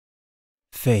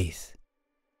Faith,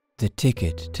 the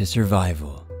ticket to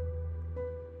survival.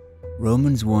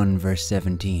 Romans 1 verse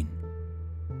 17.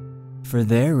 For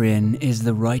therein is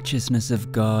the righteousness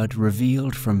of God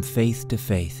revealed from faith to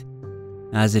faith,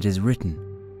 as it is written,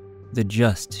 the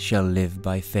just shall live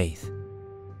by faith.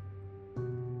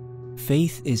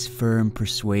 Faith is firm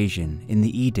persuasion in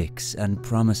the edicts and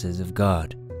promises of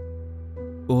God.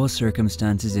 All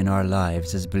circumstances in our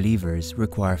lives as believers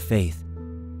require faith.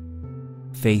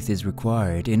 Faith is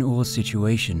required in all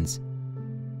situations.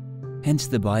 Hence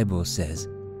the Bible says,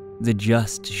 the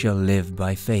just shall live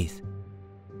by faith.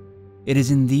 It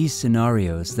is in these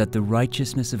scenarios that the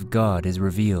righteousness of God is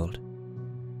revealed.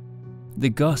 The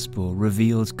gospel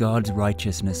reveals God's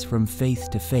righteousness from faith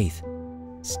to faith,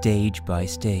 stage by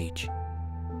stage.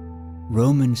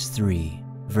 Romans 3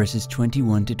 verses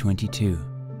 21 to 22.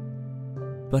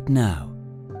 But now,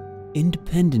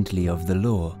 independently of the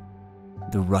law,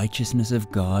 the righteousness of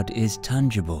God is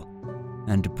tangible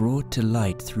and brought to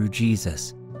light through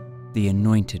Jesus, the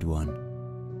Anointed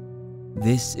One.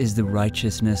 This is the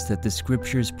righteousness that the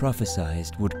Scriptures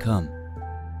prophesied would come.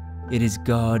 It is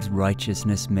God's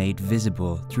righteousness made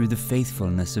visible through the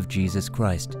faithfulness of Jesus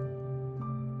Christ.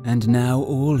 And now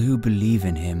all who believe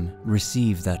in Him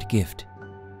receive that gift,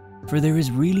 for there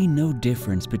is really no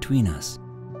difference between us.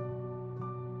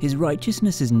 His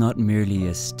righteousness is not merely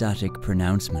a static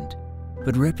pronouncement,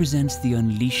 but represents the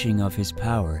unleashing of His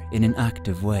power in an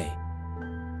active way.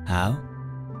 How?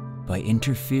 By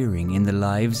interfering in the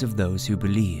lives of those who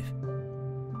believe.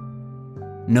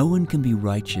 No one can be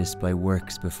righteous by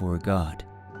works before God.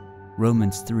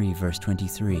 Romans 3 verse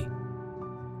 23.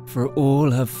 For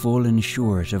all have fallen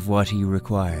short of what He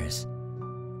requires.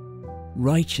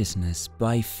 Righteousness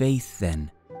by faith,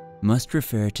 then, must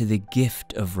refer to the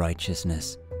gift of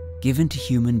righteousness given to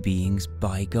human beings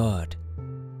by God.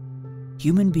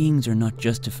 Human beings are not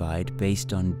justified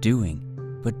based on doing,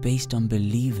 but based on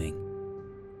believing.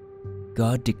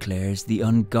 God declares the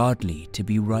ungodly to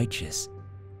be righteous.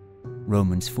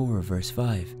 Romans 4 verse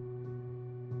 5.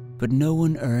 But no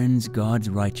one earns God's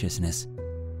righteousness.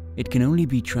 It can only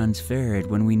be transferred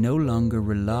when we no longer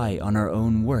rely on our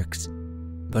own works,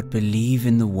 but believe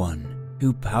in the One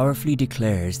who powerfully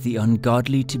declares the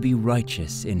ungodly to be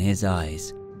righteous in His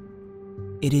eyes.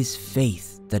 It is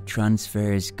faith that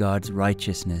transfers God's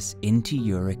righteousness into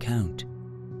your account.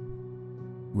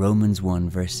 Romans 1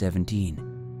 verse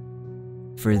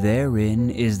 17. For therein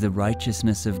is the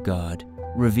righteousness of God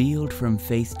revealed from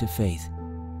faith to faith,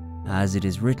 as it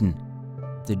is written,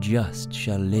 the just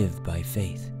shall live by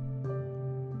faith.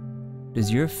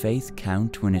 Does your faith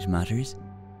count when it matters?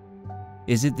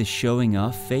 Is it the showing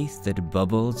off faith that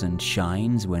bubbles and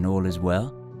shines when all is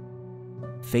well?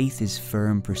 Faith is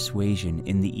firm persuasion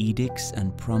in the edicts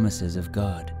and promises of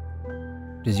God.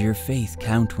 Does your faith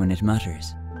count when it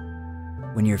matters?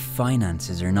 When your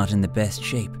finances are not in the best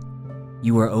shape,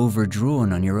 you are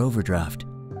overdrawn on your overdraft.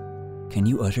 Can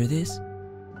you utter this?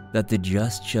 That the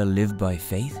just shall live by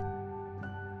faith?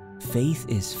 Faith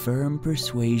is firm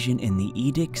persuasion in the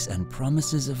edicts and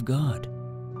promises of God.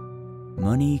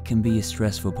 Money can be a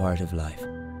stressful part of life.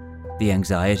 The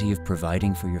anxiety of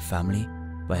providing for your family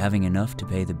by having enough to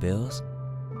pay the bills.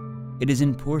 It is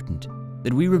important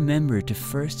that we remember to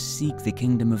first seek the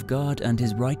kingdom of God and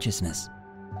His righteousness,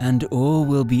 and all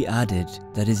will be added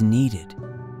that is needed.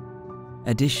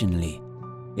 Additionally,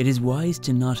 it is wise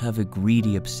to not have a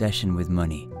greedy obsession with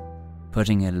money,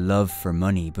 putting a love for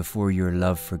money before your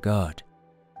love for God.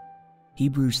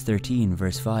 Hebrews 13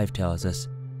 verse 5 tells us,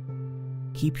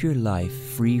 keep your life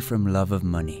free from love of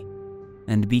money,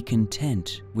 and be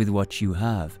content with what you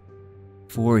have.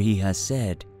 For He has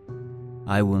said,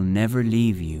 I will never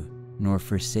leave you nor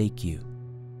forsake you.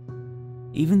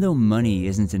 Even though money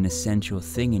isn't an essential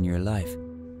thing in your life,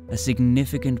 a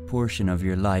significant portion of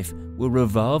your life will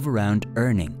revolve around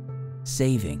earning,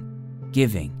 saving,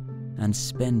 giving, and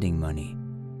spending money.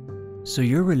 So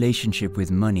your relationship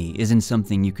with money isn't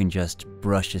something you can just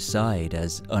brush aside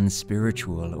as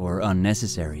unspiritual or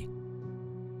unnecessary.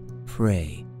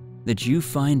 Pray that you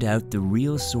find out the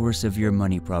real source of your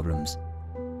money problems.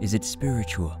 Is it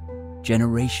spiritual,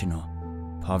 generational,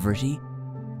 poverty,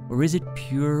 or is it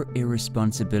pure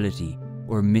irresponsibility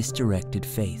or misdirected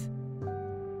faith?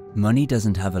 Money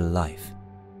doesn't have a life.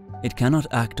 It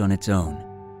cannot act on its own.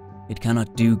 It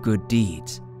cannot do good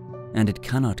deeds, and it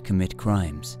cannot commit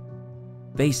crimes.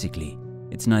 Basically,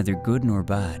 it's neither good nor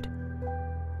bad.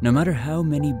 No matter how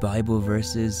many Bible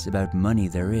verses about money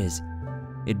there is,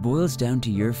 it boils down to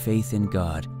your faith in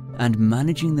God and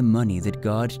managing the money that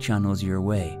God channels your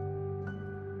way.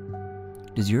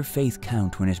 Does your faith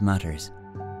count when it matters?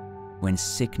 When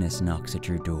sickness knocks at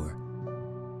your door?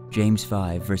 James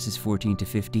 5 verses 14 to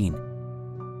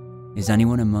 15. Is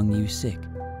anyone among you sick?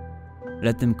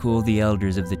 Let them call the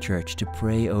elders of the church to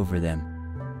pray over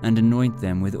them and anoint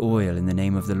them with oil in the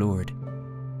name of the Lord.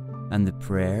 And the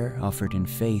prayer offered in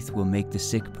faith will make the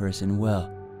sick person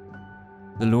well.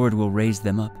 The Lord will raise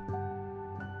them up.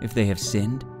 If they have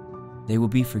sinned, they will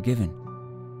be forgiven.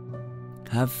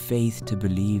 Have faith to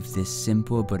believe this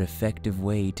simple but effective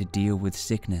way to deal with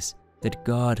sickness that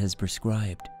God has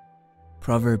prescribed.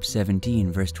 Proverbs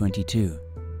 17 verse 22.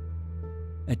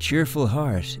 A cheerful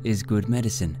heart is good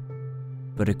medicine,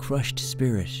 but a crushed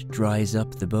spirit dries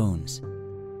up the bones.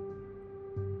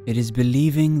 It is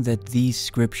believing that these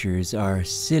scriptures are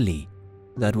silly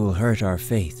that will hurt our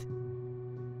faith.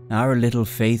 Our little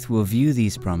faith will view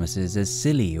these promises as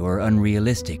silly or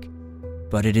unrealistic,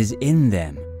 but it is in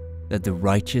them that the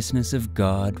righteousness of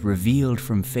God revealed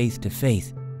from faith to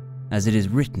faith, as it is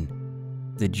written,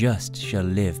 the just shall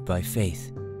live by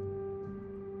faith.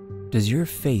 Does your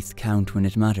faith count when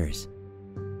it matters?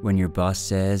 When your boss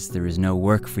says there is no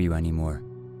work for you anymore?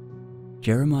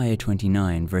 Jeremiah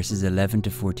 29 verses 11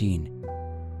 to 14.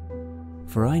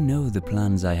 For I know the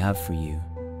plans I have for you,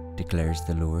 declares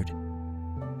the Lord,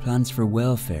 plans for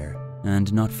welfare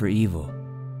and not for evil,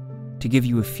 to give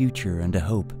you a future and a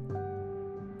hope.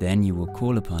 Then you will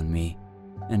call upon me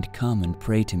and come and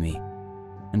pray to me,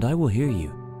 and I will hear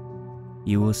you.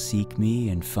 You will seek me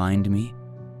and find me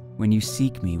when you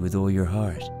seek me with all your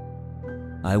heart.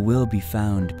 I will be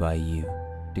found by you,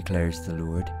 declares the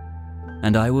Lord,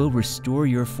 and I will restore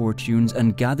your fortunes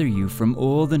and gather you from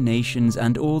all the nations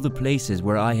and all the places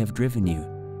where I have driven you,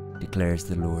 declares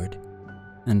the Lord,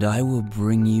 and I will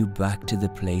bring you back to the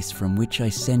place from which I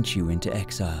sent you into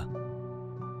exile.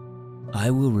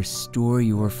 I will restore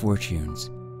your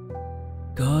fortunes.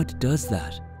 God does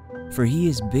that, for He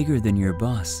is bigger than your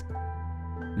boss.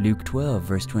 Luke 12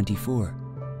 verse 24.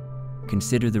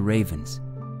 Consider the ravens.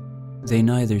 They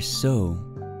neither sow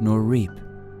nor reap.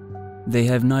 They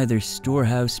have neither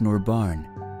storehouse nor barn,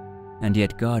 and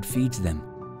yet God feeds them.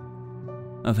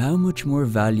 Of how much more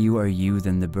value are you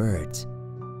than the birds?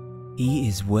 He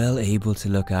is well able to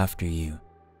look after you,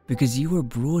 because you were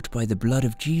brought by the blood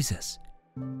of Jesus.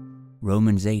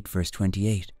 Romans 8 verse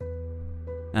 28.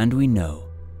 And we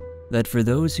know that for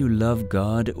those who love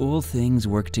God, all things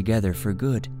work together for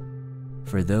good,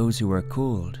 for those who are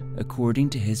called according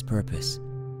to His purpose.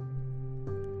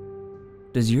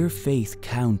 Does your faith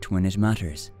count when it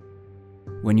matters?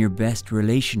 When your best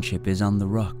relationship is on the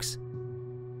rocks?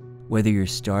 Whether you're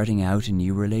starting out a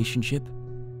new relationship,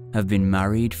 have been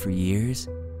married for years,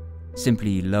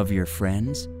 simply love your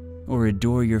friends, or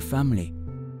adore your family,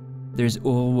 there's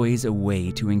always a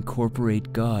way to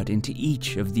incorporate God into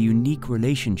each of the unique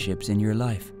relationships in your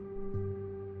life.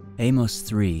 Amos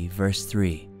 3 verse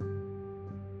 3.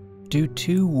 Do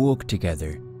two walk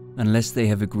together unless they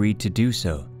have agreed to do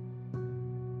so?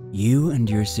 You and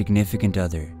your significant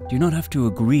other do not have to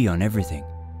agree on everything,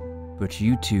 but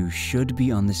you two should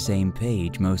be on the same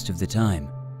page most of the time.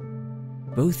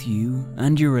 Both you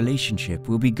and your relationship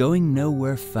will be going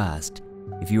nowhere fast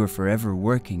if you are forever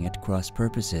working at cross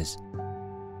purposes.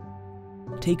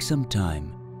 Take some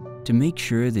time to make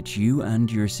sure that you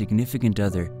and your significant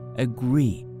other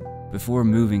agree before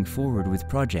moving forward with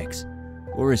projects,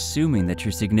 or assuming that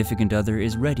your significant other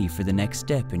is ready for the next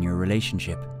step in your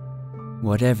relationship,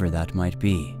 whatever that might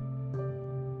be.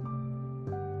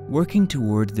 Working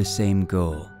toward the same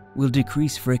goal will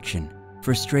decrease friction,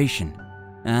 frustration,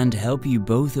 and help you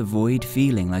both avoid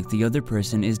feeling like the other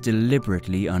person is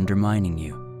deliberately undermining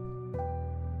you.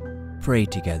 Pray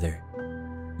together.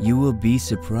 You will be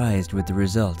surprised with the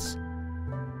results.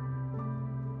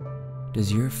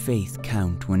 Does your faith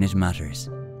count when it matters?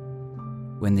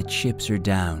 When the chips are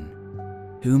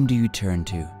down, whom do you turn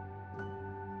to?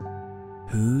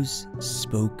 Whose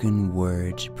spoken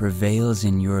word prevails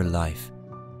in your life,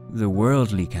 the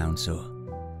worldly counsel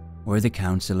or the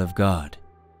counsel of God?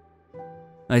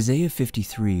 Isaiah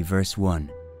 53 verse 1.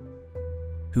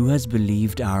 Who has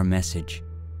believed our message?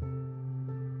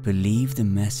 Believe the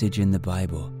message in the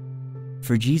Bible,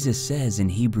 for Jesus says in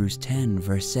Hebrews 10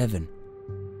 verse 7.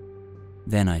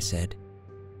 Then I said,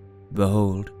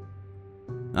 Behold,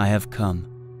 I have come.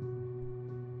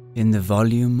 In the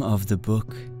volume of the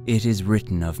book it is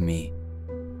written of me,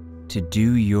 to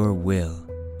do your will,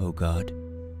 O God.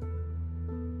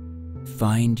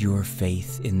 Find your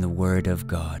faith in the Word of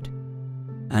God,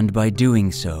 and by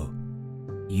doing so,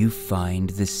 you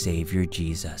find the Savior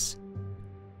Jesus.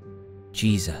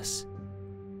 Jesus,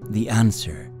 the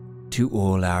answer to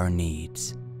all our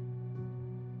needs.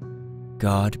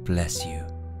 God bless you.